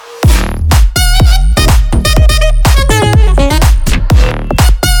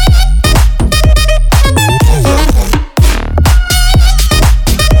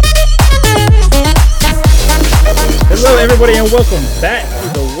everybody, and welcome back to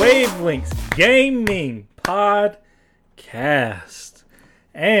the Wavelengths Gaming Podcast.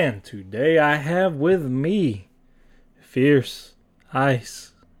 And today I have with me Fierce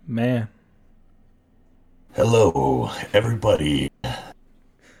Ice Man. Hello, everybody.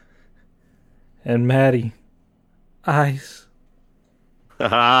 And Maddie Ice.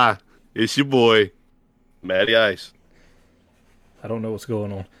 Haha, it's your boy, Matty Ice. I don't know what's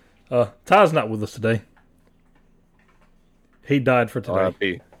going on. Ty's not with us today. He died for today.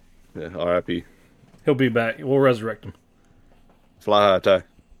 R.I.P. Yeah, R.I.P. He'll be back. We'll resurrect him. Fly high,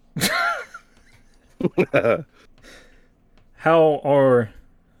 Ty. How are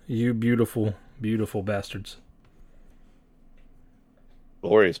you beautiful, beautiful bastards?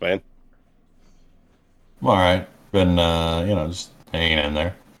 Glorious, man. I'm alright. Been, just hanging in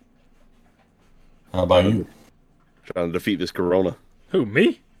there. How about you? Trying to defeat this corona. Who,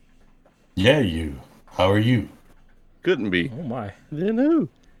 me? Yeah, you. How are you? Couldn't be. Oh my. Then who?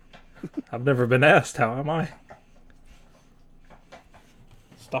 I've never been asked, how am I?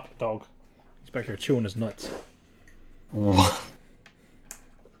 Stop it, dog. He's back here chewing his nuts.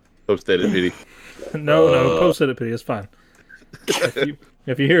 Post edit pity. No, post it, pity. It's fine.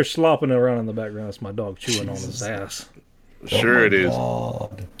 If you hear slopping around in the background, it's my dog chewing on his ass. Sure it is.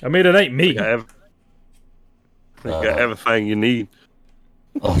 God. I mean, it ain't me. You got everything you need.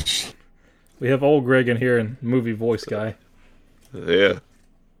 Oh, shit. We have old Greg in here and movie voice guy. Yeah.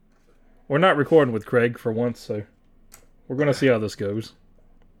 We're not recording with Craig for once, so we're going to see how this goes.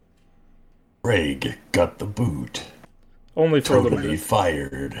 Craig got the boot. Only for a little Totally bit.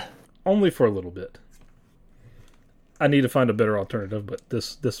 fired. Only for a little bit. I need to find a better alternative, but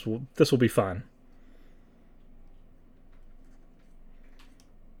this will be fine.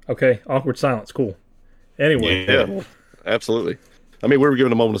 Okay, awkward silence, cool. Anyway, Yeah. Absolutely. I mean, we were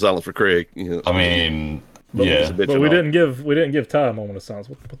giving a moment of silence for Craig. You know, I mean, he's a yeah. bitch but and we all. didn't give Ty a moment of silence.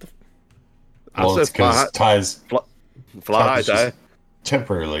 What the? Well, I it's said fly, because Ty's fly high, Ty's Ty. just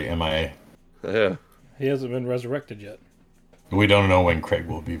temporarily MIA. Yeah. He hasn't been resurrected yet. We don't know when Craig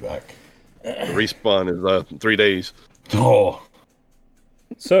will be back. The respawn is 3 days. Oh,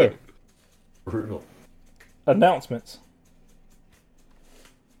 So, brutal. announcements.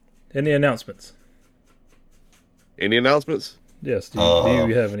 Any announcements? Any announcements? Yes. Do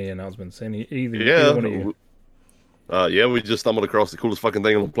you have any announcements? Either Yeah. one of you? Yeah, we just stumbled across the coolest fucking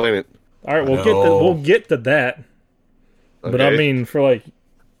thing on the planet. All right, No. we'll get to that. But I Okay? mean, for like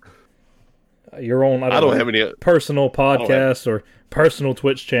your own, I don't have any. personal podcasts or personal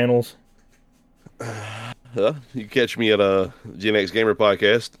Twitch channels. You can catch me at Gen X Gamer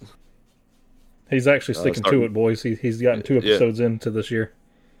Podcast. He's actually sticking to starting- it, boys. He's gotten 2 episodes into this year.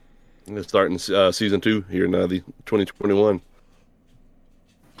 It's starting season 2 here in the 2021.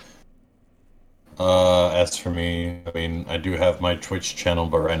 As for me, I mean, I do have my Twitch channel,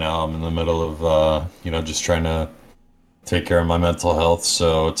 but right now I'm in the middle of, just trying to take care of my mental health,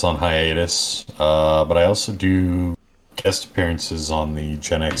 so it's on hiatus. But I also do guest appearances on the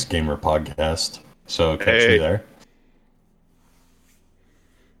Gen X Gamer podcast, so catch me Hey. there.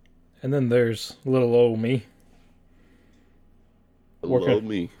 And then there's little old me Love Working.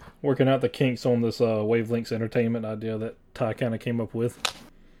 me. working out the kinks on this Wavelengths Entertainment idea that Ty kind of came up with.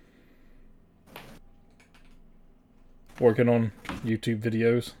 Working on YouTube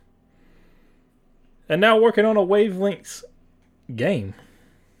videos. And now working on a Wavelengths game.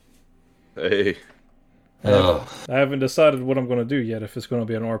 Hey, Ugh. I haven't decided what I'm going to do yet, if it's going to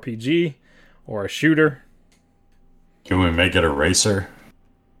be an RPG or a shooter. Can we make it a racer?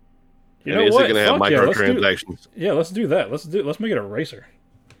 You and know is what? it going to have Fuck yeah, let's do- microtransactions? Yeah, let's do that. Let's make it a racer.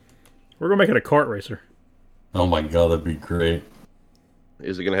 We're gonna make it a kart racer. Oh my god, that'd be great.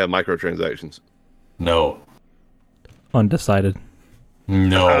 Is it going to have microtransactions? No. Undecided.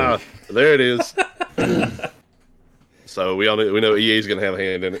 No. Ah, there it is. So we know EA's going to have a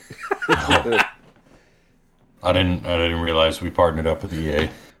hand in it. I didn't realize we partnered up with EA.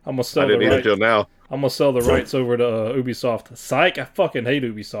 I'm gonna I sell the didn't either rights. till now. I'm gonna sell the rights over to Ubisoft. Psych! I fucking hate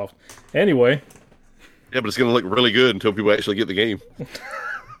Ubisoft. Anyway, Yeah, but it's going to look really good until people actually get the game.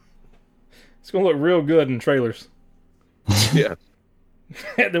 it's gonna look real good in trailers. Yeah.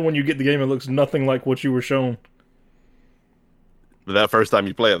 And then when you get the game, it looks nothing like what you were shown. But that first time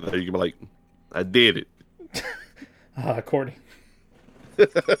you play it, you can be like, I did it. Courtney.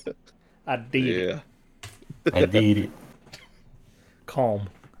 I did it. Yeah. I did it. Calm.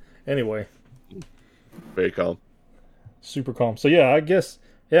 Anyway, Very calm. super calm. So yeah, I guess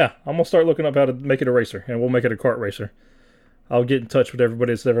I'm gonna start looking up how to make it a racer, and we'll make it a kart racer. I'll get in touch with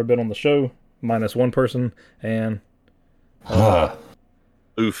everybody that's ever been on the show, minus one person, and Ah.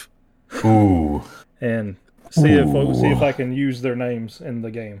 Oof. Ooh. and see if I can use their names in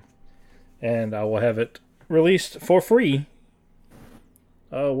the game, and I will have it released for free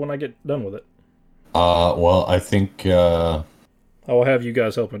when I get done with it. Well, I think I will have you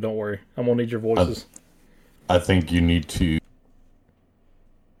guys helping. Don't worry, I'm gonna need your voices. I think you need to.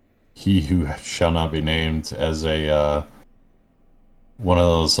 He who shall not be named as a one of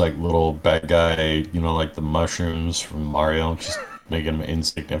those like little bad guy, like the mushrooms from Mario. Just make him an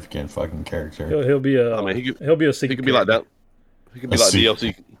insignificant fucking character. He'll be a. I mean, he'll be a secret. He could be like that. He could be like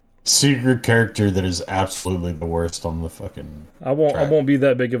DLC. Secret character that is absolutely the worst on the fucking. I won't. track. I won't be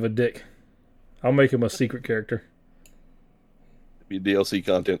that big of a dick. I'll make him a secret character. Be DLC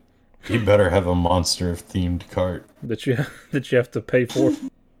content. He better have a monster themed cart. that you have to pay for.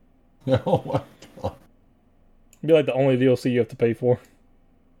 Oh my god! Be like the only DLC you have to pay for.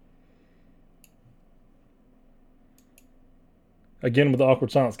 Again with the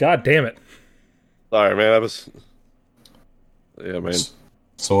awkward silence. God damn it! Sorry, man. Yeah, man.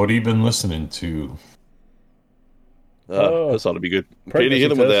 So what have you been listening to? This ought to be good. Petey,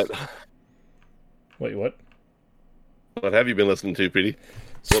 hit him with that. Wait, what? What have you been listening to, Petey?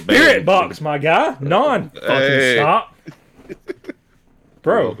 Spirit Box, my guy. Fucking stop.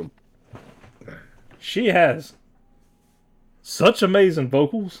 Bro, she has such amazing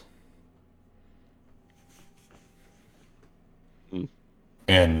vocals.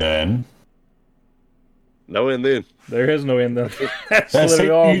 And then No, and then there is no end. That's that's literally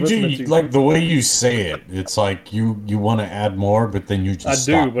it. all I'm listening to. Like the way you say it, it's like you want to add more, but then you just I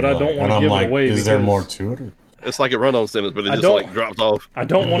do, stop. but I don't And wanna I'm give it like, away is there because- more to it? Or? it's like a run-on sentence, but it I just don't- like drops off. I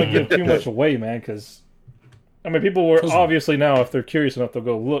don't want to give too much away, man, because I mean, people were obviously now, if they're curious enough, they'll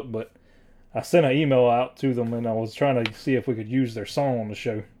go look. But I sent an email out to them, and I was trying to see if we could use their song on the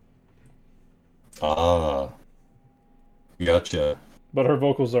show. Gotcha. But her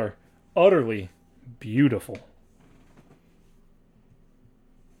vocals are utterly beautiful.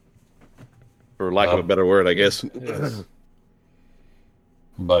 For lack of a better word, I guess. Yes.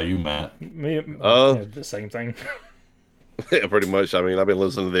 What about you, Matt? The same thing. Yeah, pretty much. I mean, I've been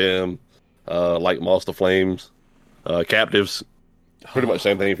listening to them, like Moss the Flames, Captives. Pretty much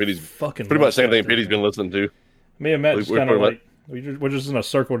same thing. Pretty much same thing. Petey's been listening to. Me and Matt We- just we're kind of pretty like we're just in a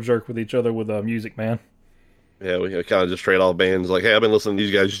circle jerk with each other with music, man. Yeah, we kind of just trade off bands. Like, hey, I've been listening to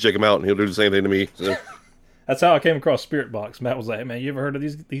these guys. Just check them out, and he'll do the same thing to me. So, That's how I came across Spirit Box. Matt was like, "Hey, man, you ever heard of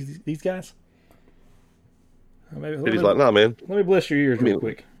these guys?" Maybe, Petey's like, nah, man. let me bless your ears real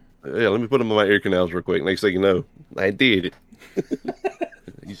quick. Yeah, let me put them in my ear canals real quick. Next thing you know, I did it.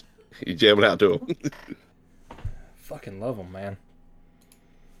 He's jamming out to them. Fucking love them, man.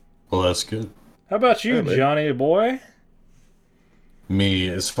 Well, that's good. How about you, Yeah, man. Johnny boy? Me,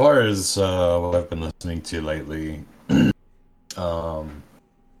 as far as what I've been listening to lately,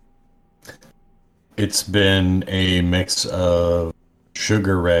 it's been a mix of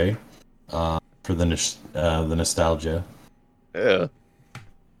Sugar Ray for the nostalgia. Yeah.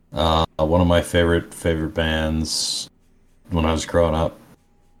 One of my favorite bands when I was growing up.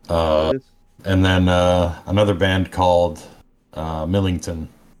 And then another band called Millington.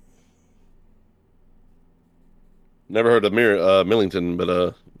 Never heard of Millington,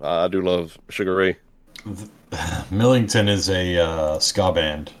 but I do love Sugar Ray. Millington is a ska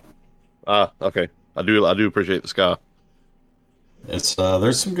band. Ah, okay. I do appreciate the ska. It's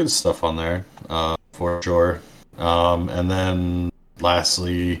there's some good stuff on there for sure. And then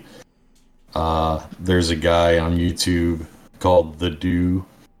lastly, there's a guy on YouTube called The Do.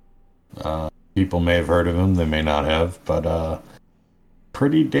 People may have heard of him, they may not have, but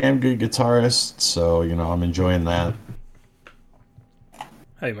pretty damn good guitarist. So I'm enjoying that.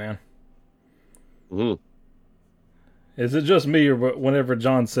 Hey, man. Mm-hmm. Is it just me, or whenever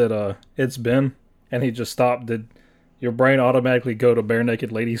John said "it's been" and he just stopped, did your brain automatically go to bare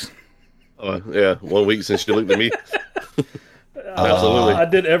naked ladies? Yeah, 1 week since you looked at me. Absolutely. I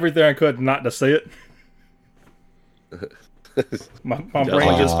did everything I could not to say it. My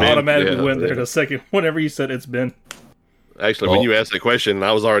brain just been. automatically Yeah, went there yeah. the second whenever you said "it's been." Actually, when you asked that question,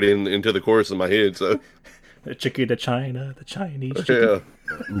 I was already into the chorus in my head. So The chicky to China, the Chinese chicken.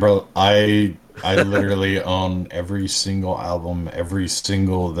 yeah, Bro, I literally own every single album, every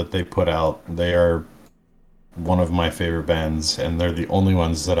single that they put out. They are one of my favorite bands, and they're the only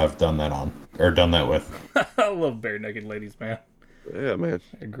ones that I've done that on, or done that with. I love bare naked ladies, man. yeah, man.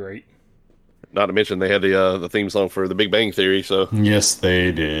 They're great. Not to mention they had the theme song for The Big Bang Theory. So Yes,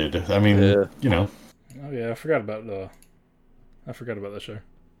 they did. I mean, Yeah. Oh yeah, I forgot about that show.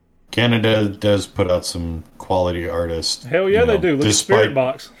 Canada does put out some quality artists. Hell yeah, they do. Look at Spirit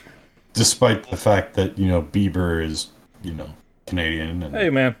Box. Despite the fact that Bieber is Canadian. And Hey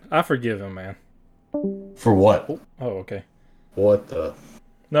man, I forgive him, man. For what? Oh, okay. What the?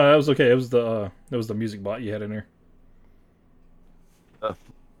 No, that was okay. It was the music bot you had in there.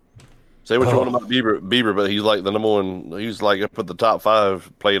 Say what you want about Bieber, but he's like the number one. He's like up at the top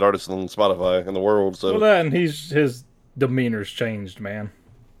 5 played artists on Spotify in the world. So well, that and his demeanor's changed, man.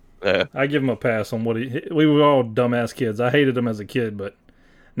 Yeah. I give him a pass on what we were all dumbass kids. I hated him as a kid, but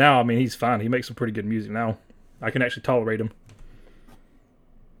now, I mean, he's fine. He makes some pretty good music now. I can actually tolerate him.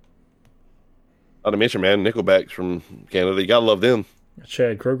 Not to mention, man, Nickelback's from Canada. You gotta love them.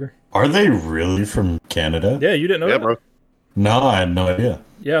 Chad Kroeger. Are they really from Canada? Yeah, you didn't know that? Bro. No, I had no idea.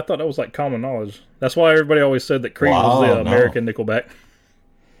 Yeah, I thought that was like common knowledge. That's why everybody always said that Creed was the American Nickelback.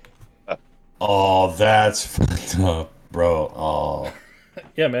 Oh, that's fucked up, bro. Oh.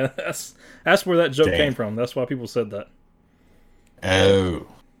 Yeah, man, that's where that joke came from. That's why people said that. Oh,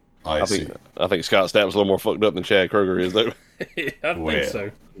 I see. I think Scott Stapp's a little more fucked up than Chad Kroeger is, though. Yeah, I think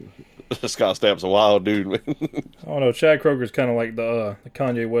so. Scott Stapp's a wild dude, man. I don't know. Chad Kroger's kind of like the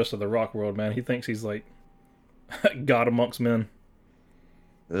Kanye West of the rock world, man. He thinks he's like God amongst men.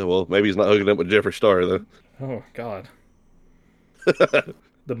 Yeah, well, maybe he's not hooking up with Jeffree Star, though. Oh, God.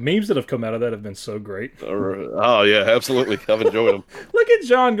 The memes that have come out of that have been so great. Oh, yeah, absolutely. I've enjoyed them. Look at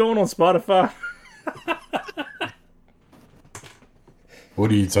John going on Spotify.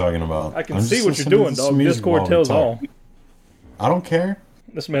 What are you talking about? I can see what you're doing, dog. Discord tells all. I don't care.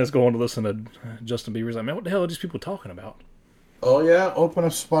 This man's going to listen to Justin Bieber's like, man, what the hell are these people talking about? Oh, yeah? Open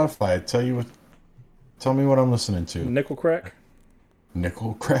up Spotify. Tell me what I'm listening to. Nickel crack?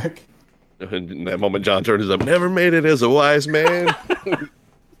 Nickel crack? In that moment, John turns up, never made it as a wise man.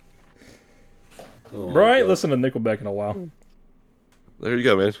 Bro, I ain't listened to Nickelback in a while. There you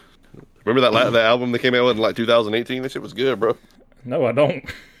go, man. Remember that album that came out in like 2018? That shit was good, bro. No, I don't.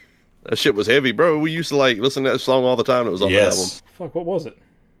 That shit was heavy, bro. We used to like listen to that song all the time. It was on the album. Fuck, what was it?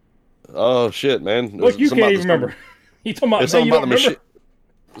 Oh shit, man! Look, you can't even remember. You talking about something about the machine?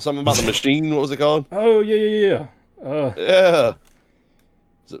 Something about the machine. What was it called? Oh yeah. Yeah.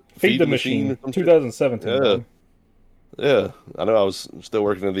 Feed the Machine. 2017. Yeah. I know. I was still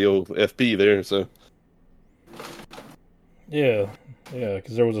working in the old FP there, so. Yeah,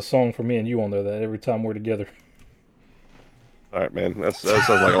 because there was a song for me and you on there that every time we're together. All right, man. That sounds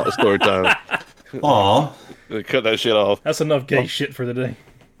like a lot of story time. Aw. Cut that shit off. That's enough gay shit for the day.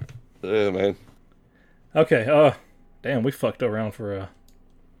 Yeah, man. Okay, damn, we fucked around for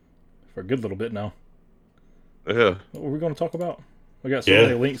a good little bit now. Yeah. What were we going to talk about? We got so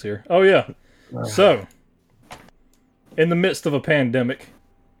many links here. Oh, yeah. So, in the midst of a pandemic,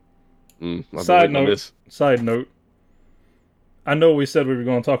 side note, I know we said we were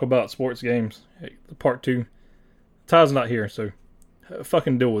going to talk about sports games, part 2. Ty's not here, so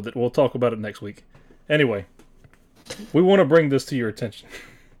fucking deal with it. We'll talk about it next week. Anyway, we want to bring this to your attention.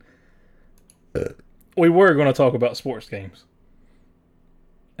 We were going to talk about sports games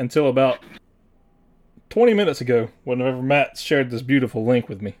until about 20 minutes ago, whenever Matt shared this beautiful link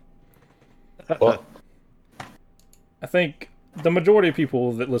with me. What? I think the majority of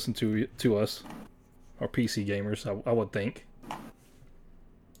people that listen to us are PC gamers, I would think.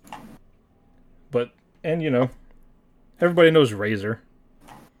 But, and you know, everybody knows Razer.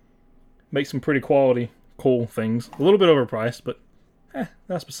 Makes some pretty quality, cool things. A little bit overpriced, but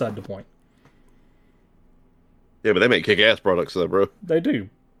that's beside the point. Yeah, but they make kick-ass products, though, bro. They do.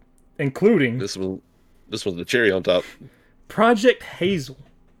 Including... This was the cherry on top. Project Hazel.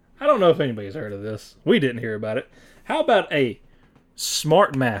 I don't know if anybody's heard of this. We didn't hear about it. How about a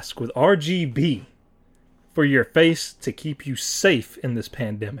smart mask with RGB for your face to keep you safe in this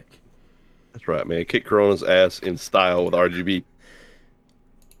pandemic? That's right, man. Kick Corona's ass in style with RGB.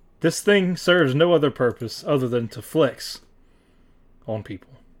 This thing serves no other purpose other than to flex on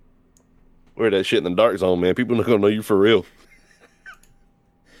people. Wear that shit in the dark zone, man. People are not gonna know you for real.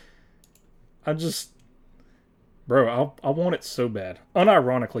 Bro, I want it so bad.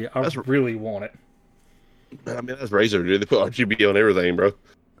 Unironically, I really want it. I mean, that's Razer, dude. They put RGB on everything, bro.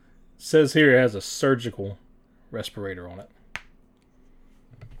 Says here it has a surgical respirator on it.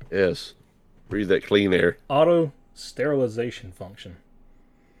 Yes. Breathe that clean air. Auto sterilization function.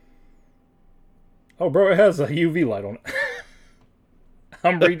 Oh, bro, it has a UV light on it.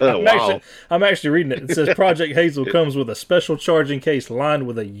 I'm actually reading it. It says Project Hazel comes with a special charging case lined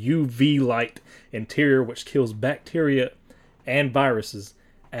with a UV light interior which kills bacteria and viruses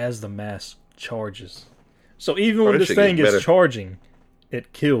as the mask charges. So even when this thing is charging,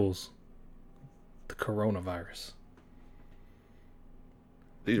 it kills the coronavirus.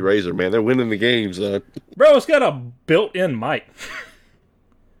 These Razer, man, they're winning the games, Bro, it's got a built-in mic.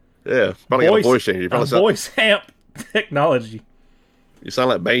 Yeah, probably got a voice changer. Voice amp technology. You sound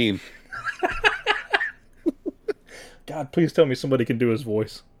like Bane. God, please tell me somebody can do his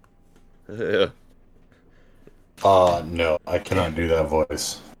voice. Yeah. No, I cannot do that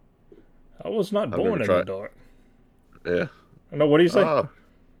voice. I was not born in the dark. Yeah. No, what do you say?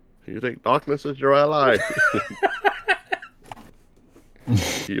 You think darkness is your ally?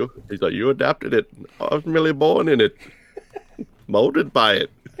 He's like, you adapted it. I was merely born in it. Molded by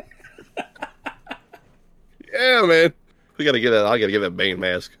it. Yeah, man. I gotta get that Bane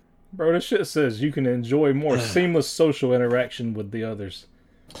mask. Bro, this shit says you can enjoy more seamless social interaction with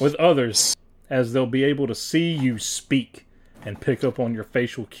others, as they'll be able to see you speak and pick up on your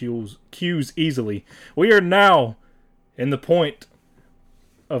facial cues easily. We are now in the point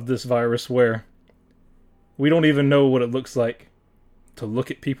of this virus where we don't even know what it looks like to look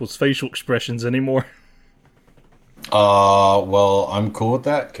at people's facial expressions anymore. Well, I'm cool with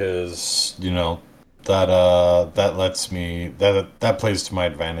that because, that lets me, that plays to my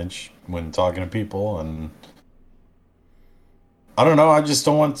advantage when talking to people, and I don't know, I just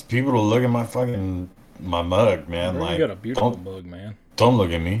don't want people to look at my mug, man. Bro, like, you got a beautiful mug, man. Don't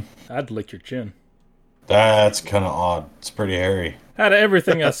look at me. I'd lick your chin. That's kind of odd. It's pretty hairy. Out of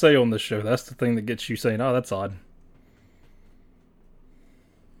everything I say on this show, that's the thing that gets you saying, oh, that's odd.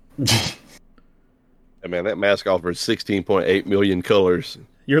 Hey man, that mask offers 16.8 million colors.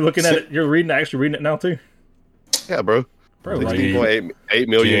 You're looking at it. You're actually reading it now too. Yeah, bro. 16.8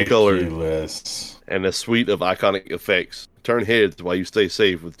 million colors and a suite of iconic effects. Turn heads while you stay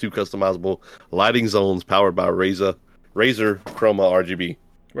safe with 2 customizable lighting zones powered by Razer Chroma RGB.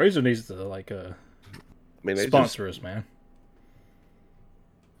 Razer needs to sponsor us, man.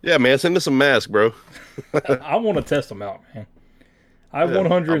 Yeah, man, send us some masks, bro. I want to test them out, man. I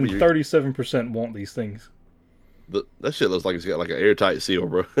 137% want these things. That shit looks like it's got like an airtight seal,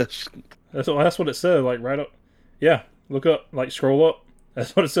 bro. That's what it says, like right up. Yeah, look up, like scroll up.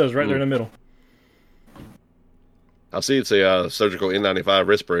 That's what it says right there in the middle. I see it's a surgical N95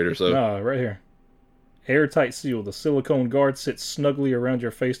 respirator. So no, right here. Airtight seal. The silicone guard sits snugly around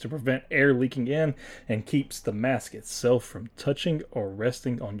your face to prevent air leaking in and keeps the mask itself from touching or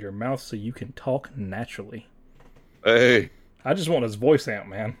resting on your mouth so you can talk naturally. Hey. I just want his voice amp,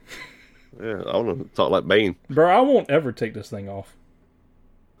 man. Yeah, I want to talk like Bane. Bro, I won't ever take this thing off.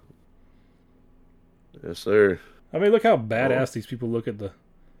 Yes, sir. I mean, look how badass these people look at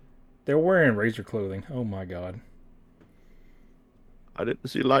They're wearing Razer clothing. Oh, my God. I didn't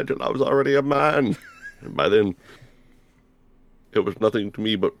see light till I was already a man. And by then, it was nothing to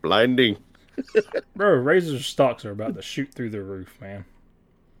me but blinding. Bro, Razer's stocks are about to shoot through the roof, man.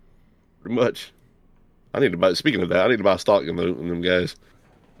 Pretty much. Speaking of that, I need to buy stock in them guys.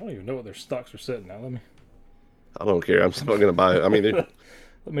 I don't even know what their stocks are sitting at. I don't care. I'm still going to buy it. I mean, let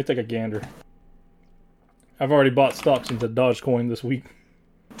me take a gander. I've already bought stocks into Dogecoin this week.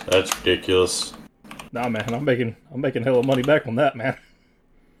 That's ridiculous. Nah, man, I'm making hella money back on that, man.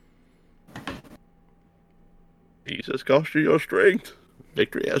 Jesus cost you your strength.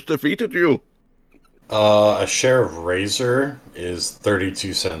 Victory has defeated you. A share of Razer is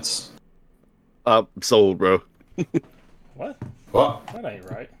 32 cents. Sold, bro. What? What? That ain't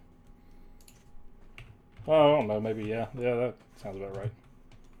right. Well, I don't know. Maybe, yeah. Yeah, that sounds about right.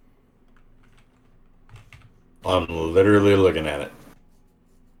 I'm literally looking at it.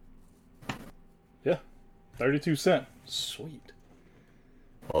 Yeah. 32 cents. Sweet.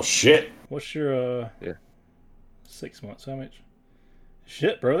 Well, shit. What's your, 6 months? How much?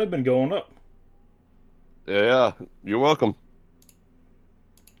 Shit, bro. They've been going up. Yeah. You're welcome.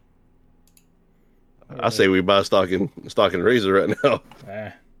 I say we buy stock in Razer right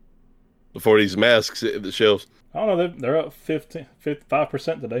now. Before these masks hit the shelves. I don't know. They're up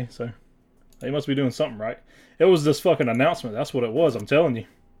 55% today, so they must be doing something right. It was this fucking announcement. That's what it was. I'm telling you.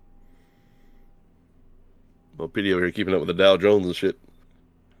 Well, PD over here keeping up with the Dow Jones and shit.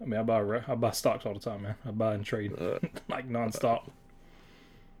 I mean, I buy stocks all the time, man. I buy and trade like nonstop.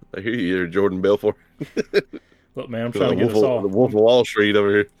 I hear you, Jordan Belfort. Look, man, I'm trying to get us all. The Wolf of Wall Street over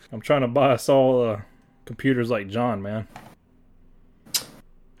here. I'm trying to buy us all computers like John, man.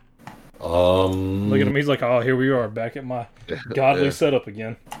 Look at him. He's like, oh, here we are back at my godly setup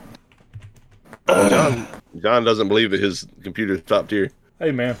again. John doesn't believe that his computer's top tier.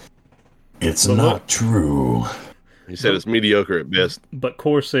 Hey, man. It's not true. He said it's mediocre at best. But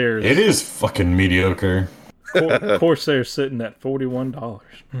Corsair's... It is fucking mediocre. Corsair's sitting at $41.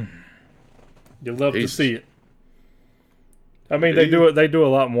 You'll love to see it. I mean, they do a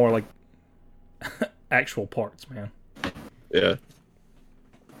lot more like actual parts, man. Yeah.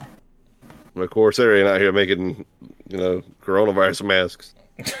 Of course, they ain't out here making, coronavirus masks.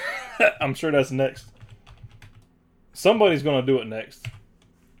 I'm sure that's next. Somebody's gonna do it next.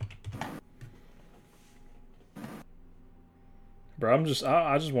 Bro, I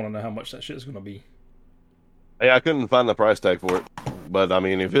just want to know how much that shit is gonna be. Hey, I couldn't find the price tag for it, but I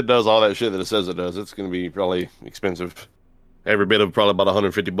mean, if it does all that shit that it says it does, it's gonna be probably expensive. Every bit of probably about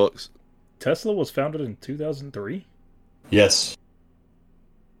 $150. Tesla was founded in 2003. Yes.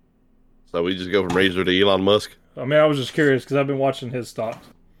 So we just go from Razer to Elon Musk. I mean, I was just curious because I've been watching his stocks.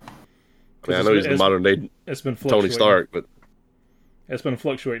 I mean, I know he's the modern day Tony Stark, but it's been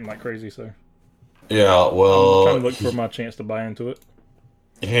fluctuating like crazy. So yeah, well, I'm trying to look for my chance to buy into it.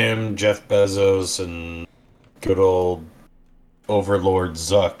 Him, Jeff Bezos, and good old Overlord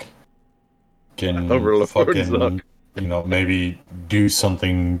Zuck can Zuck. Maybe do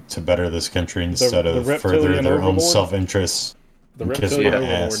something to better this country instead of further their own self-interests and kiss my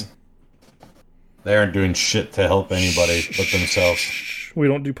ass. They aren't doing shit to help anybody but themselves. We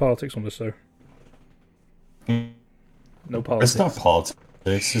don't do politics on this show. No politics. It's not politics.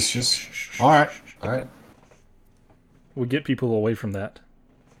 It's just all right. We get people away from that.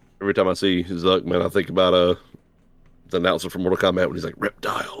 Every time I see Zuck, man, I think about the announcer from Mortal Kombat when he's like,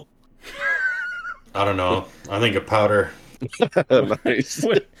 reptile. I don't know. I think of Powder. Nice.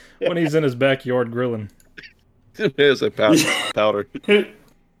 when he's in his backyard grilling. It's a powder. Hey,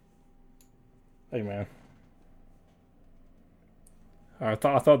 man. I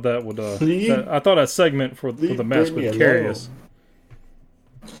thought that would I thought that segment for the mask would carry us.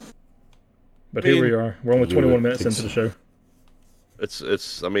 But here we are. We're only 21 minutes into the show.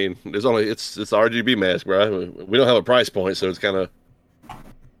 It's. I mean, it's RGB mask, bro. We don't have a price point, so it's kind of.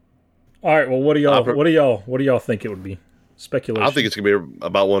 All right. Well, what do y'all think it would be? Speculation. I think it's gonna be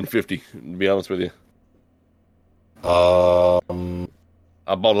about 150. To be honest with you.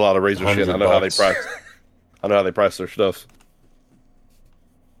 I bought a lot of Razer shit. I know how they price. I know how they price their stuff.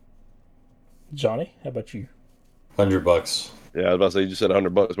 Johnny, how about you? $100. Yeah, I was about to say you just said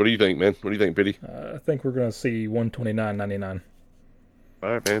 $100. What do you think, man? What do you think, Pity? I think we're gonna see $129.99. All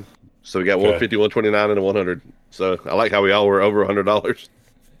right, man. So we got 150, 129, and a 100. So I like how we all were over $100.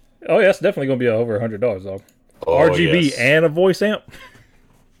 Oh yeah, it's definitely gonna be over $100, dog. Oh, RGB and a voice amp.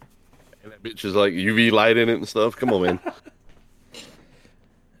 And that bitch is like UV light in it and stuff. Come on, man.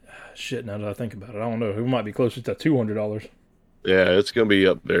 Shit, now that I think about it, I don't know. It might be closer to $200. Yeah, it's gonna be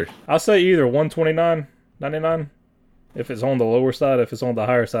up there. I'll say either $129.99 if it's on the lower side. If it's on the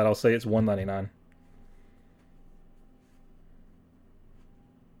higher side, I'll say it's $199.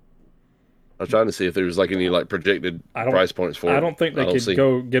 I was trying to see if there was like any like projected price points for it. I don't think they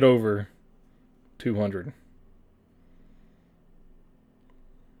could get over 200.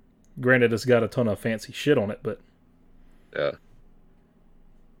 Granted, it's got a ton of fancy shit on it, but yeah.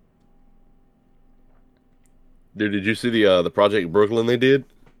 Dude, did you see the Project Brooklyn they did?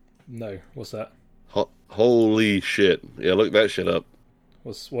 No, what's that? Holy shit! Yeah, look that shit up.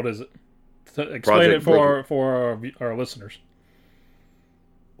 What is it? Explain it for our listeners.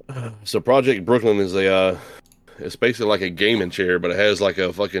 So Project Brooklyn is it's basically like a gaming chair, but it has like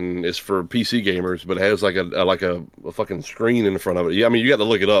a fucking, it's for PC gamers, but it has like a fucking screen in front of it. Yeah, I mean, you got to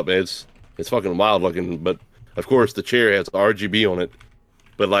look it up. It's fucking wild looking, but of course the chair has RGB on it,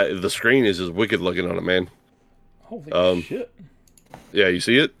 but like the screen is just wicked looking on it, man. Holy shit. Yeah, you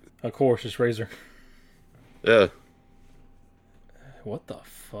see it? Of course, it's Razer. Yeah. What the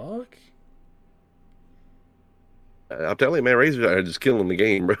fuck? I'm telling you, man, Razer are just killing the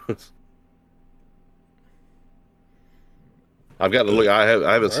game, bro. I've got to look. I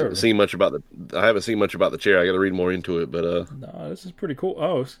haven't seen much about the chair. I got to read more into it, but no, this is pretty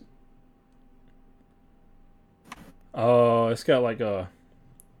cool. It's got like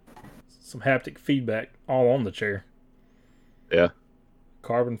some haptic feedback all on the chair. Yeah.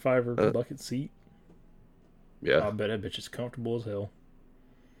 Carbon fiber bucket seat. Yeah. I bet that bitch is comfortable as hell.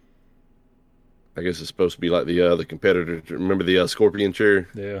 I guess it's supposed to be like the competitor. Remember the Scorpion chair?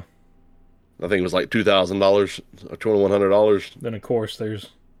 Yeah. I think it was like $2,000 or $2,100. Then of course there's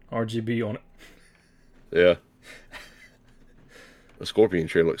RGB on it. Yeah. The Scorpion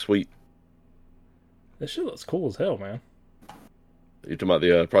chair looks sweet. That shit looks cool as hell, man. You talking about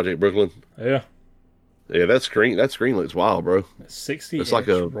the Project Brooklyn? Yeah. Yeah, that screen looks wild, bro. 60 inch like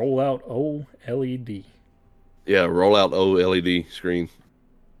a rollout OLED. Yeah, rollout OLED screen.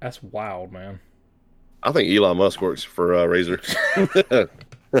 That's wild, man. I think Elon Musk works for Razer.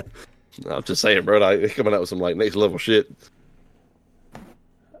 I'm just saying, bro. They're coming out with some like next level shit.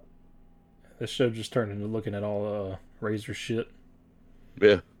 This show just turned into looking at all Razer shit.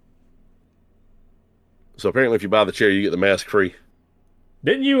 Yeah. So apparently, if you buy the chair, you get the mask free.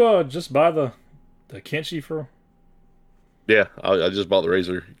 Didn't you just buy the Kenshi for? Yeah, I just bought the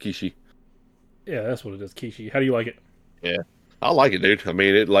Razer Kishi. Yeah, that's what it is, Kishi. How do you like it? Yeah, I like it, dude. I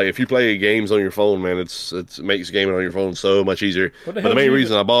mean, if you play games on your phone, man, it makes gaming on your phone so much easier. But the main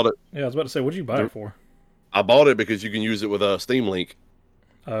reason I bought it, I was about to say, what'd you buy it for? I bought it because you can use it with a Steam Link.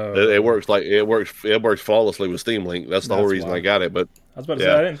 It works flawlessly with Steam Link. That's the whole reason I got it. But I was about to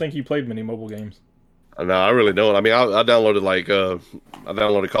say, I didn't think you played many mobile games. No, I really don't. I mean, I downloaded I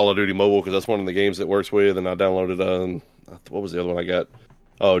downloaded Call of Duty Mobile because that's one of the games it works with, and I downloaded what was the other one I got?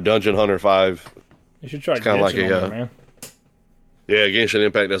 Oh, Dungeon Hunter 5. You should try Genshin like man. Yeah, Genshin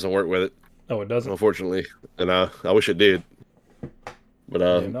Impact doesn't work with it. Oh, it doesn't? Unfortunately. And I wish it did. But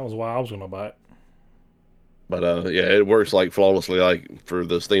that was why I was going to buy it. But yeah, it works like flawlessly for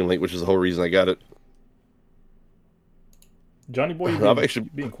the Steam Link, which is the whole reason I got it. Johnny Boy, you're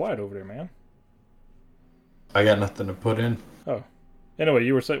being quiet over there, man. I got nothing to put in. Oh.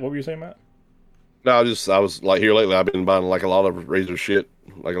 Anyway, what were you saying, Matt? No, I was like here lately. I've been buying like a lot of Razer shit,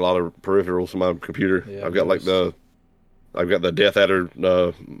 like a lot of peripherals for my computer. Yeah, I've got I've got the Death Adder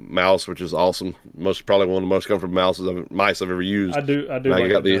mouse, which is awesome. Probably one of the most comfortable mice I've ever used. I do like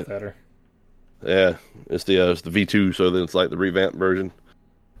the Death Adder. Yeah, it's the V2, so then it's like the revamped version.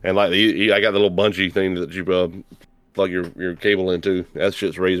 And like I got the little bungee thing that you plug your cable into. That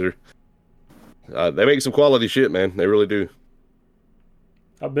shit's Razer. They make some quality shit, man. They really do.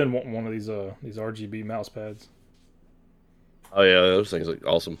 I've been wanting one of these RGB mouse pads. Oh yeah, those things look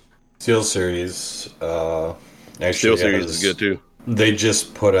awesome. SteelSeries, actually, SteelSeries is good too. They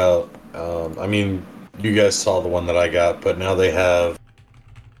just put out. I mean, you guys saw the one that I got, but now they have.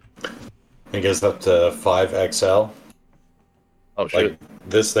 I guess up to 5XL. Oh shit! Like,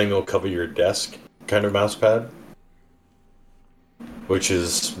 this thing will cover your desk, kind of mouse pad. Which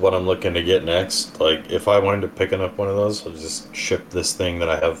is what I'm looking to get next. Like, if I wanted to pick up one of those, I'll just ship this thing that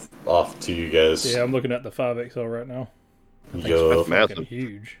I have off to you guys. Yeah, I'm looking at the 5XL right now. Yo, it's massive,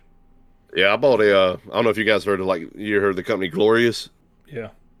 huge. Yeah, I bought I don't know if you guys heard of you heard the company Glorious.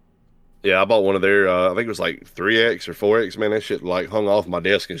 Yeah. Yeah, I bought one of their. I think it was like 3X or 4X. Man, that shit hung off my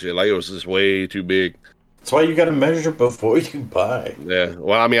desk and shit. Like, it was just way too big. That's why you got to measure before you buy. Yeah,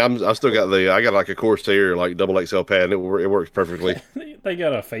 well, I mean, I still got I got like a Corsair double XL pad, and it works perfectly. They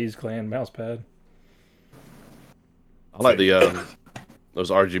got a FaZe Clan mouse pad. I like the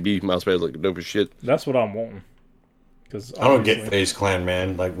those RGB mouse pads, like dope as shit. That's what I'm wanting. Because I don't get FaZe Clan,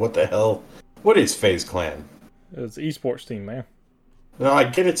 man. Like, what the hell? What is FaZe Clan? It's an esports team, man. No, I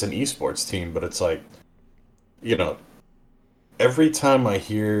get it's an esports team, but it's like, every time I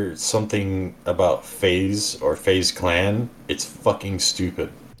hear something about FaZe or FaZe Clan, it's fucking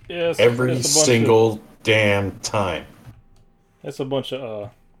stupid. Yeah, every single damn time. It's a bunch of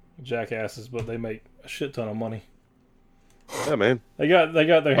jackasses, but they make a shit ton of money. Yeah, man. They got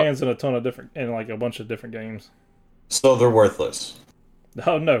their hands in a bunch of different games. So they're worthless.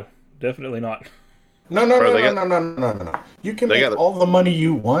 Oh no, definitely not. No. You can make all the money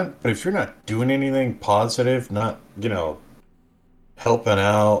you want, but if you're not doing anything positive, not helping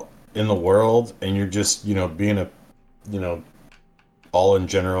out in the world, and you're just being a all in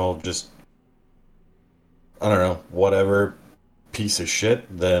general just I don't know whatever piece of shit,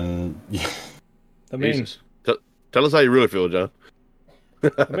 then I mean, tell us how you really feel, John.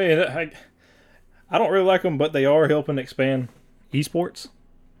 I mean, I don't really like them, but they are helping expand esports,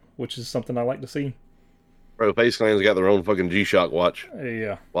 which is something I like to see. Bro, FaZe Clan's got their own fucking G-Shock watch.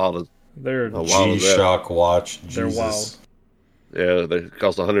 Yeah. Wild. They're G-Shock watch. Jesus. They're wild. Yeah, they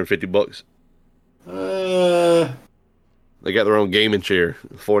cost $150. They got their own gaming chair,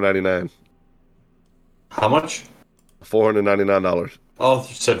 $499. How much? $499. Oh,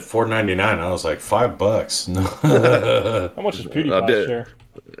 you said $499. I was like $5. No. How much is PewDiePie's chair?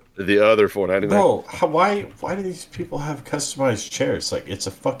 The other $499. Bro, why do these people have customized chairs? Like, it's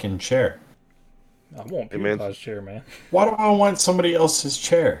a fucking chair. I want PewDiePie's chair, man. Why do I want somebody else's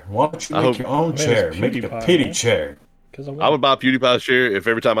chair? Why don't you make your own chair? Make it a pity chair. I would buy PewDiePie's chair if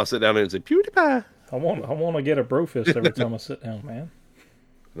every time I sit down there and say PewDiePie. I want to get a brofist every time I sit down, man.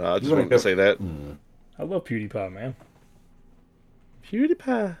 No, I just wanted to say that. I love PewDiePie, man.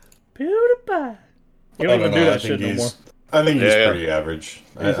 PewDiePie. You don't even do that shit no more. I think he's pretty average.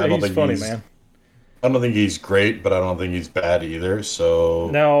 I don't think funny, man. I don't think he's great, but I don't think he's bad either.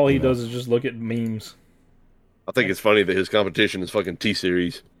 So now all he does is just look at memes. I think it's funny that his competition is fucking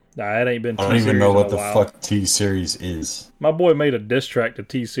T-Series. Nah, it ain't been T-Series. I don't even know what the fuck T-Series is. My boy made a diss track to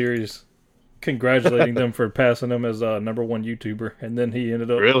T-Series, congratulating them for passing him as #1 YouTuber, and then he ended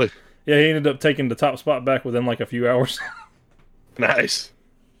up he ended up taking the top spot back within like a few hours. Nice.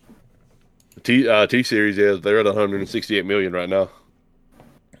 T-Series, they're at 168 million right now.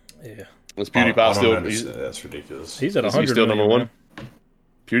 Yeah. Is PewDiePie still? That's ridiculous. He's at 100. He's still million, #1.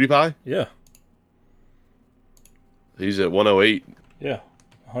 PewDiePie? Yeah. He's at 108. Yeah,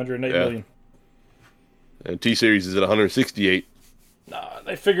 108 million. And T-Series is at 168. Nah,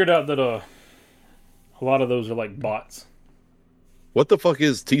 they figured out that a lot of those are like bots. What the fuck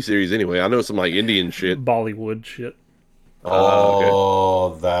is T-Series anyway? I know some like Indian shit. Bollywood shit.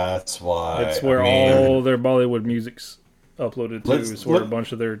 Oh, okay. That's why. It's where all their Bollywood music's uploaded to. It's where a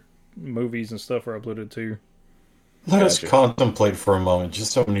bunch of their movies and stuff are uploaded to. Let us contemplate for a moment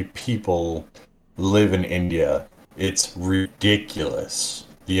just how many people live in India. It's ridiculous,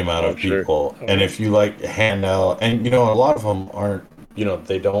 the amount of people. Sure. And if you like hand out, and a lot of them aren't,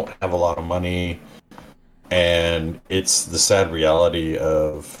 they don't have a lot of money. And it's the sad reality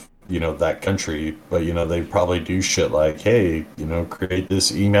of, that country. But, they probably do shit like, hey, create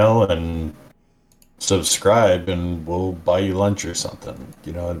this email and subscribe and we'll buy you lunch or something.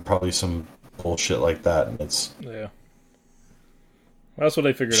 And probably some bullshit like that. And it's... Yeah. That's what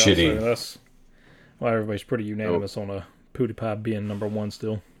they figured shitty. out. So that's why everybody's pretty unanimous on a PewDiePie being number one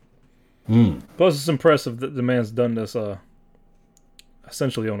still. Plus, it's impressive that the man's done this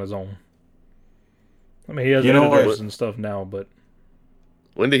essentially on his own. I mean, he has editors and stuff now, but...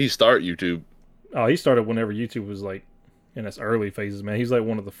 When did he start YouTube? Oh, he started whenever YouTube was, like, in its early phases, man. He's, like,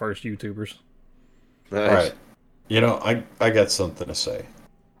 one of the first YouTubers. Nice. All right. I got something to say.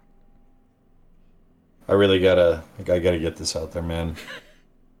 I really gotta get this out there, man.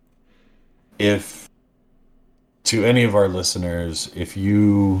 If, to any of our listeners, if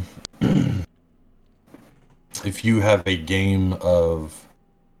you have a game of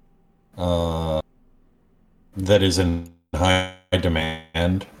that is in high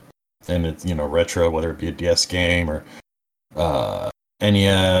demand, and it's retro, whether it be a DS game or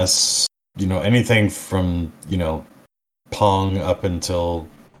NES, anything from Pong up until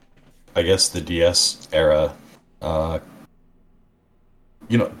I guess the DS era,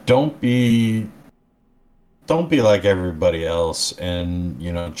 don't be like everybody else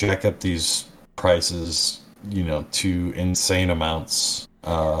and jack up these prices to insane amounts,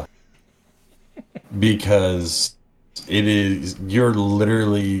 because it's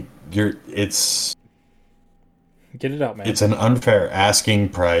get it out, man. It's an unfair asking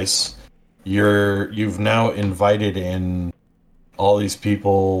price. You've now invited in all these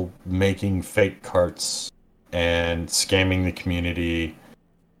people making fake carts and scamming the community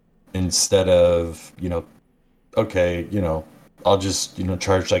instead of, okay, I'll just,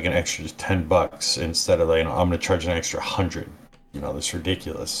 charge like an extra $10 instead of I'm going to charge an extra 100. That's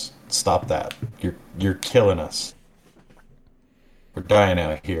ridiculous. Stop that. You're killing us. We're dying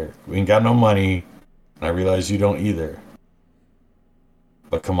out here. We ain't got no money, and I realize you don't either.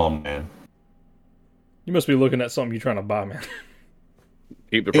 But come on, man. You must be looking at something you're trying to buy, man.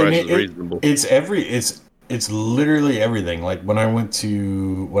 Keep the prices reasonable. It's literally everything. Like when I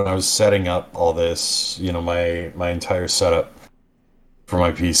was setting up all this, my entire setup for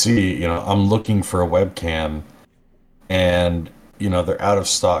my PC, I'm looking for a webcam, and they're out of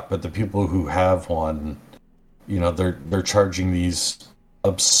stock. But the people who have one, they're charging these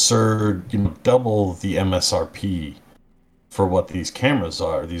absurd, double the MSRP for what these cameras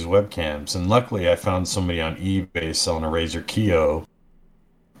are, these webcams. And luckily, I found somebody on eBay selling a Razer Kiyo,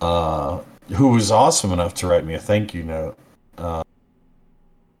 who was awesome enough to write me a thank you note.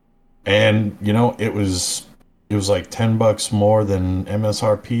 And it was like $10 more than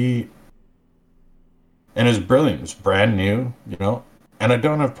MSRP, and it's brilliant. It's brand new, and I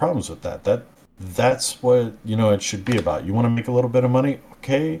don't have problems with that. That's what it should be about. You want to make a little bit of money,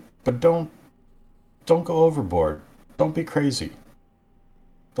 okay, but don't go overboard. Don't be crazy.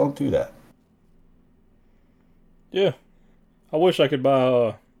 Don't do that. Yeah, I wish I could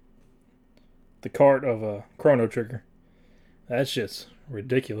buy the cart of a Chrono Trigger. That shit's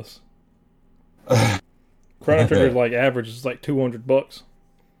ridiculous. Chrono Trigger's like average is like $200.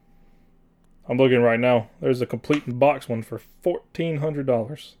 I'm looking right now. There's a complete in box one for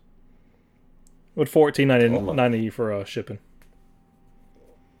 $1,400. With $14.90 for shipping.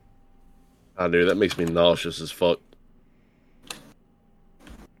 I do. That makes me nauseous as fuck.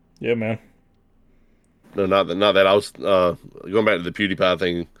 Yeah, man. No, not that. I was going back to the PewDiePie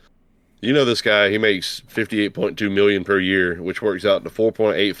thing. This guy, he makes $58.2 million per year, which works out to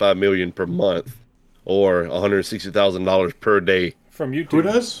 $4.85 million per month, or $160,000 per day. From YouTube. Who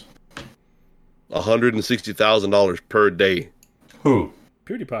does? $160,000 per day. Who?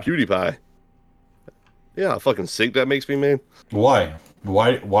 PewDiePie. Yeah, how fucking sick that makes me, man. Why?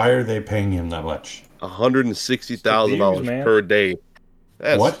 Why are they paying him that much? $160,000 per day.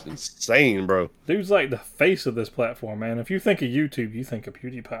 That's insane, bro. Dude's like the face of this platform, man. If you think of YouTube, you think of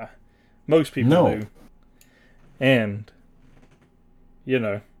PewDiePie. Most people do. And,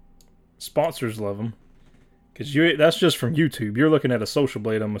 sponsors love him. Because that's just from YouTube. You're looking at a Social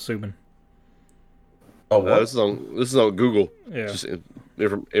Blade, I'm assuming. Oh, what? This is on Google. Yeah. Just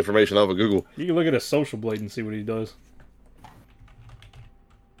information off of Google. You can look at a Social Blade and see what he does.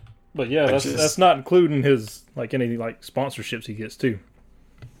 But yeah, that's not including his any sponsorships he gets too.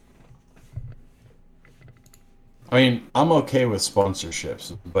 I mean, I'm okay with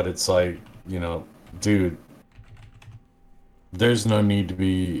sponsorships, but it's like, dude, there's no need to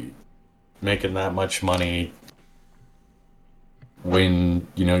be making that much money when,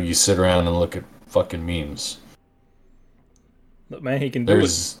 you sit around and look at fucking memes. Look, man, he can do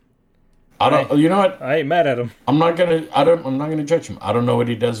it. You know what? I ain't mad at him. I'm not gonna judge him. I don't know what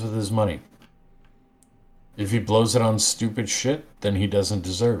he does with his money. If he blows it on stupid shit, then he doesn't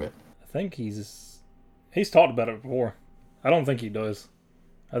deserve it. I think he's talked about it before. I don't think he does.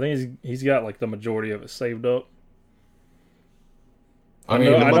 I think he's got the majority of it saved up. I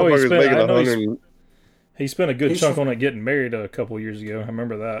know he spent a good chunk on it getting married a couple years ago. I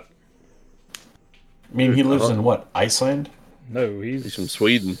remember that. I mean, he lives in what, Iceland? No, he's from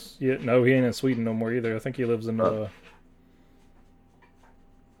Sweden. Yeah, no, he ain't in Sweden no more either. I think he lives in. I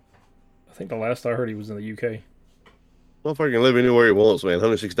think the last I heard he was in the UK. Motherfucker can live anywhere he wants, man.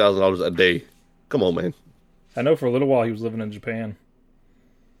 $106,000 a day. Come on, man. I know for a little while he was living in Japan.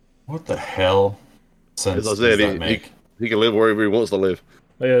 What the hell sense does that make? He can live wherever he wants to live.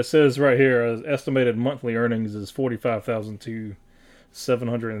 Yeah, it says right here, estimated monthly earnings is $45,000 to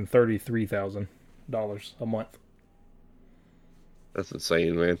 $733,000 a month. That's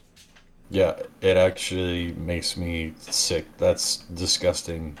insane, man. Yeah, it actually makes me sick. That's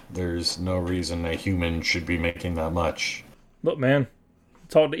disgusting. There's no reason a human should be making that much. Look, man,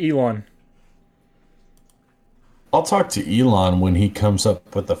 talk to Elon. I'll talk to Elon when he comes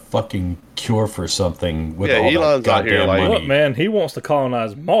up with a fucking cure for something with all Elon's that goddamn money. Look, man, he wants to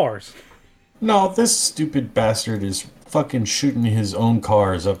colonize Mars. No, this stupid bastard is fucking shooting his own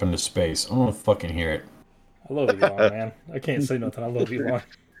cars up into space. I want to fucking hear it. I love Elon, man. I can't say nothing. I love Elon.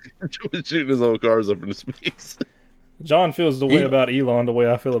 Shooting his own cars up into space. John feels the way about Elon the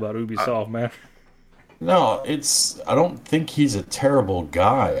way I feel about Ubisoft, man. No, I don't think he's a terrible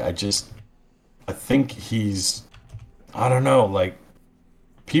guy. I think he's, I don't know,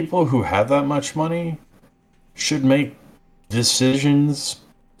 people who have that much money should make decisions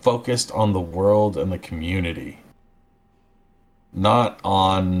focused on the world and the community. Not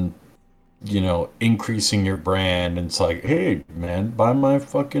on, increasing your brand. And it's like, hey, man, buy my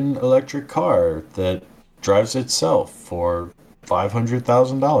fucking electric car that drives itself for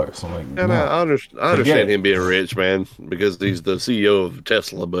 $500,000. I'm like, no. I understand him being rich, man, because he's the CEO of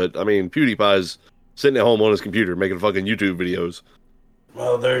Tesla. But I mean, PewDiePie's sitting at home on his computer making fucking YouTube videos.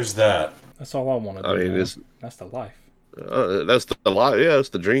 Well, there's that. That's all I want to do. I mean, that's the life. That's the life. Yeah, that's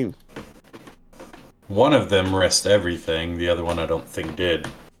the dream. One of them risked everything. The other one, I don't think, did.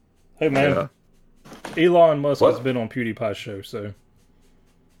 Hey, man. Yeah. Elon Musk has been on PewDiePie's show, so.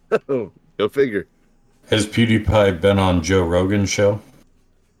 Oh, go figure. Has PewDiePie been on Joe Rogan's show?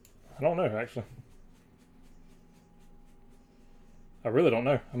 I don't know, actually. I really don't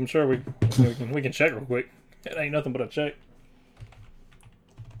know. I'm sure we can check real quick. It ain't nothing but a check.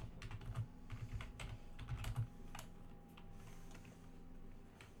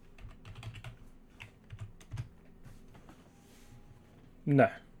 No.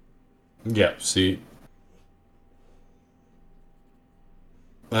 Yeah, see.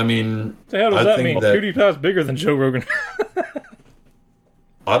 I mean... What the hell does that mean? PewDiePie's bigger than Joe Rogan.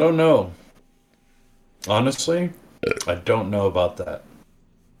 I don't know. Honestly, I don't know about that.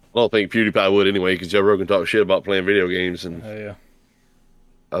 I don't think PewDiePie would anyway, because Joe Rogan talks shit about playing video games, and yeah.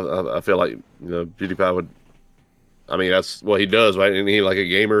 I feel like PewDiePie would. I mean, that's what he does, right? Isn't he like a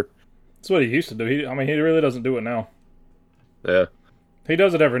gamer? That's what he used to do. He really doesn't do it now. Yeah. He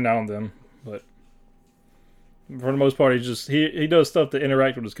does it every now and then, but for the most part, he does stuff to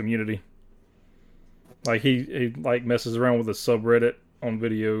interact with his community. Like he messes around with a subreddit on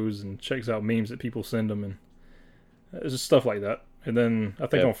videos and checks out memes that people send him, and it's just stuff like that. And then I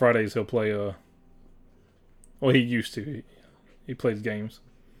think on Fridays he'll play. Well, he used to. He plays games.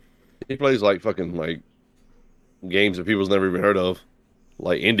 He plays fucking games that people's never even heard of,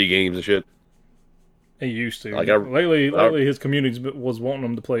 like indie games and shit. He used to. Lately, his community was wanting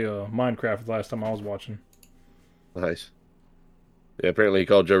him to play Minecraft the last time I was watching. Nice. Yeah, apparently he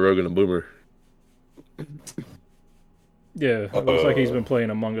called Joe Rogan a boomer. Yeah, it looks like he's been playing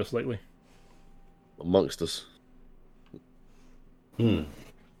Among Us lately. Amongst Us. Man,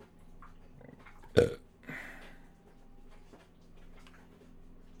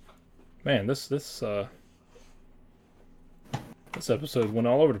 this episode went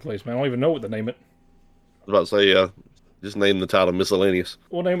all over the place, man. I don't even know what to name it. about to say, just name the title miscellaneous.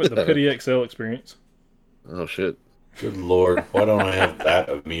 We'll name it the Pity XL Experience. Oh shit! Good lord, why don't I have that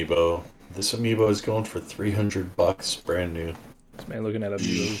amiibo? This amiibo is going for $300, brand new. This man looking at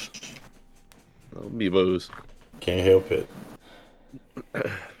amiibos. Amiibos. Can't help it.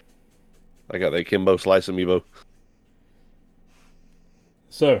 I got that Kimbo Slice amiibo.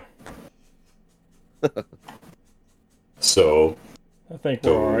 So. I think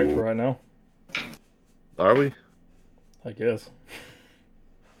we're alright for right now. Are we? I guess.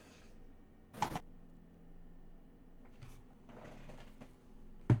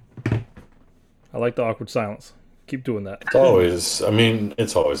 I like the awkward silence. Keep doing that.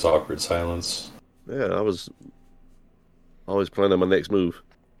 It's always awkward silence. Yeah, I was always planning my next move.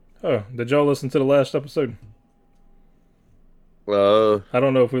 Oh, did y'all listen to the last episode? I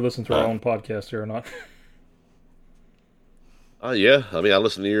don't know if we listened to our own podcast here or not. Yeah. I mean, I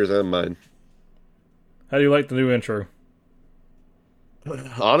listened to yours and mine. How do you like the new intro?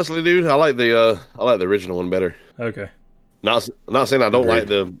 Honestly, dude, I like the original one better. Okay. Not saying I don't like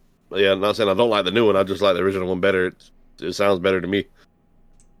not saying I don't like the new one. I just like the original one better. It sounds better to me.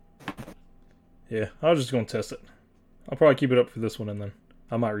 Yeah, I was just gonna test it. I'll probably keep it up for this one, and then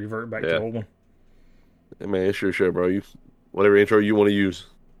I might revert back to the old one. Hey man, sure, bro. Whatever intro you want to use.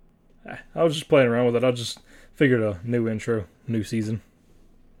 I was just playing around with it. I just figured a new intro, new season.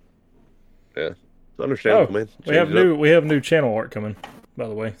 Yeah, it's understandable, man. We have new channel art coming, by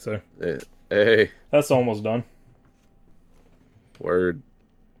the way. So yeah. Hey, that's almost done. Word.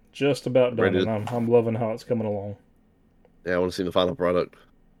 Just about done. And I'm loving how it's coming along. Yeah, I want to see the final product.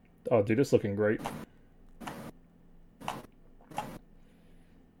 Oh, dude, it's looking great.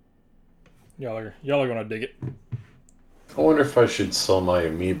 Y'all are gonna dig it. I wonder if I should sell my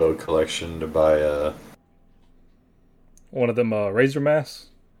amiibo collection to buy one of them Razor masks?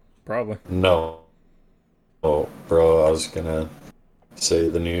 Probably. No. Oh, bro, I was gonna say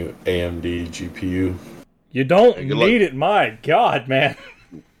the new AMD GPU. You don't need it, my God, man.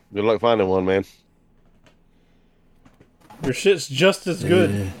 Good luck finding one, man. Your shit's just as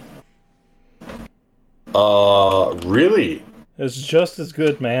good. Really? It's just as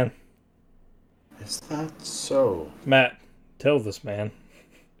good, man. Is that so? Matt, tell this man.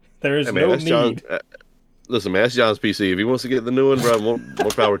 There is no need. John, listen, man, that's John's PC. If he wants to get the new one, bro, more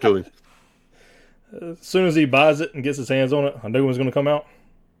power to him. As soon as he buys it and gets his hands on it, a new one's going to come out.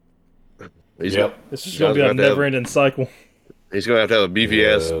 It's just going to be a never-ending cycle. He's going to have a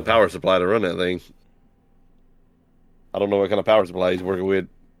beefy-ass power supply to run that thing. I don't know what kind of power supply he's working with.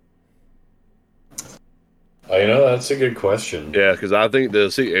 That's a good question. Yeah, because I think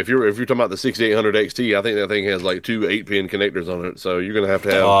if you're talking about the 6800 XT, I think that thing has like 2 8-pin connectors on it. So you're going to have.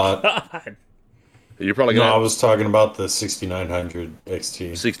 You're probably going. No, I was talking about the 6900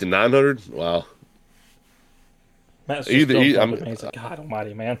 XT. 6900? Wow. Matt's just God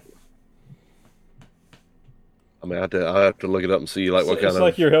Almighty, man. I mean, I have to look it up and see what kind of. It's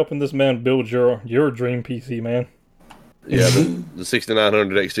like you're helping this man build your dream PC, man. Yeah, the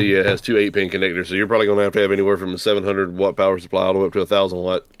 6900 XT has 2 8-pin connectors, so you're probably going to have anywhere from a 700 watt power supply all the way up to 1,000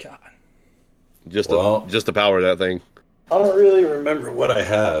 watt. God. Just to power that thing. I don't really remember what I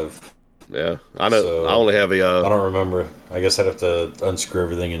have. Yeah, I know. So, I only have a. I don't remember. I guess I'd have to unscrew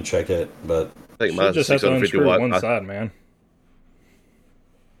everything and check it, but I think mine's just 650 watt. One side, man.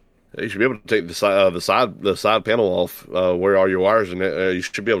 You should be able to take the side panel off where all your wires in it. You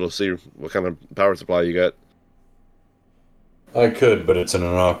should be able to see what kind of power supply you got. I could, but it's in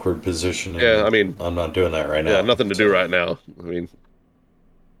an awkward position. Yeah, I mean, I'm not doing that right now. Yeah, nothing to do right now. I mean,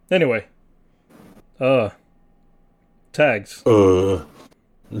 anyway, tags. Would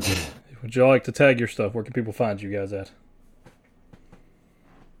you like to tag your stuff? Where can people find you guys at?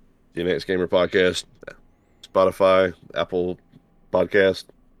 Gen X Gamer Podcast, Spotify, Apple Podcast,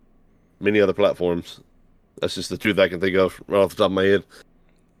 many other platforms. That's just the two that I can think of right off the top of my head.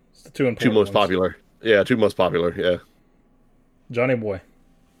 It's the two most popular. Yeah, two most popular. Yeah. Johnny Boy.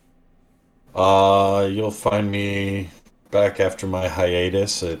 You'll find me back after my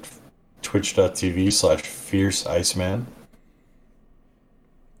hiatus at twitch.tv/Fierce Iceman.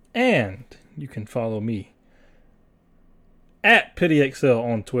 And you can follow me at PityXL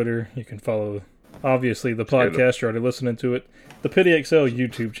on Twitter. You can follow, obviously, the podcast. You're already listening to it. The PityXL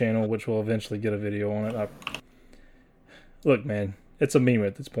YouTube channel, which will eventually get a video on it. Look, man, it's a meme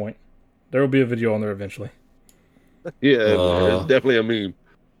at this point. There will be a video on there eventually. Yeah, it's definitely a meme.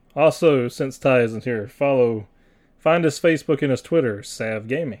 Also, since Ty isn't here, find his Facebook and his Twitter, Sav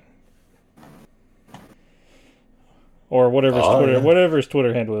Gaming. Or whatever his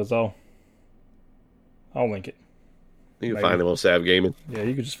Twitter handle is, I'll link it. You can find him on Sav Gaming. Yeah,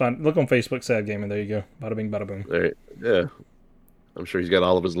 you could just look on Facebook, Sav Gaming. There you go. Bada bing, bada boom. There, yeah. I'm sure he's got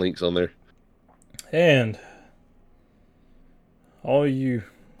all of his links on there. And all you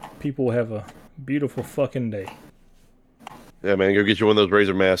people have a beautiful fucking day. Yeah, man, go get you one of those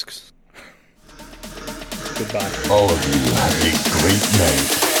Razor masks. Goodbye. All of you have a great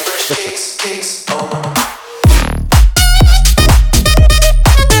night.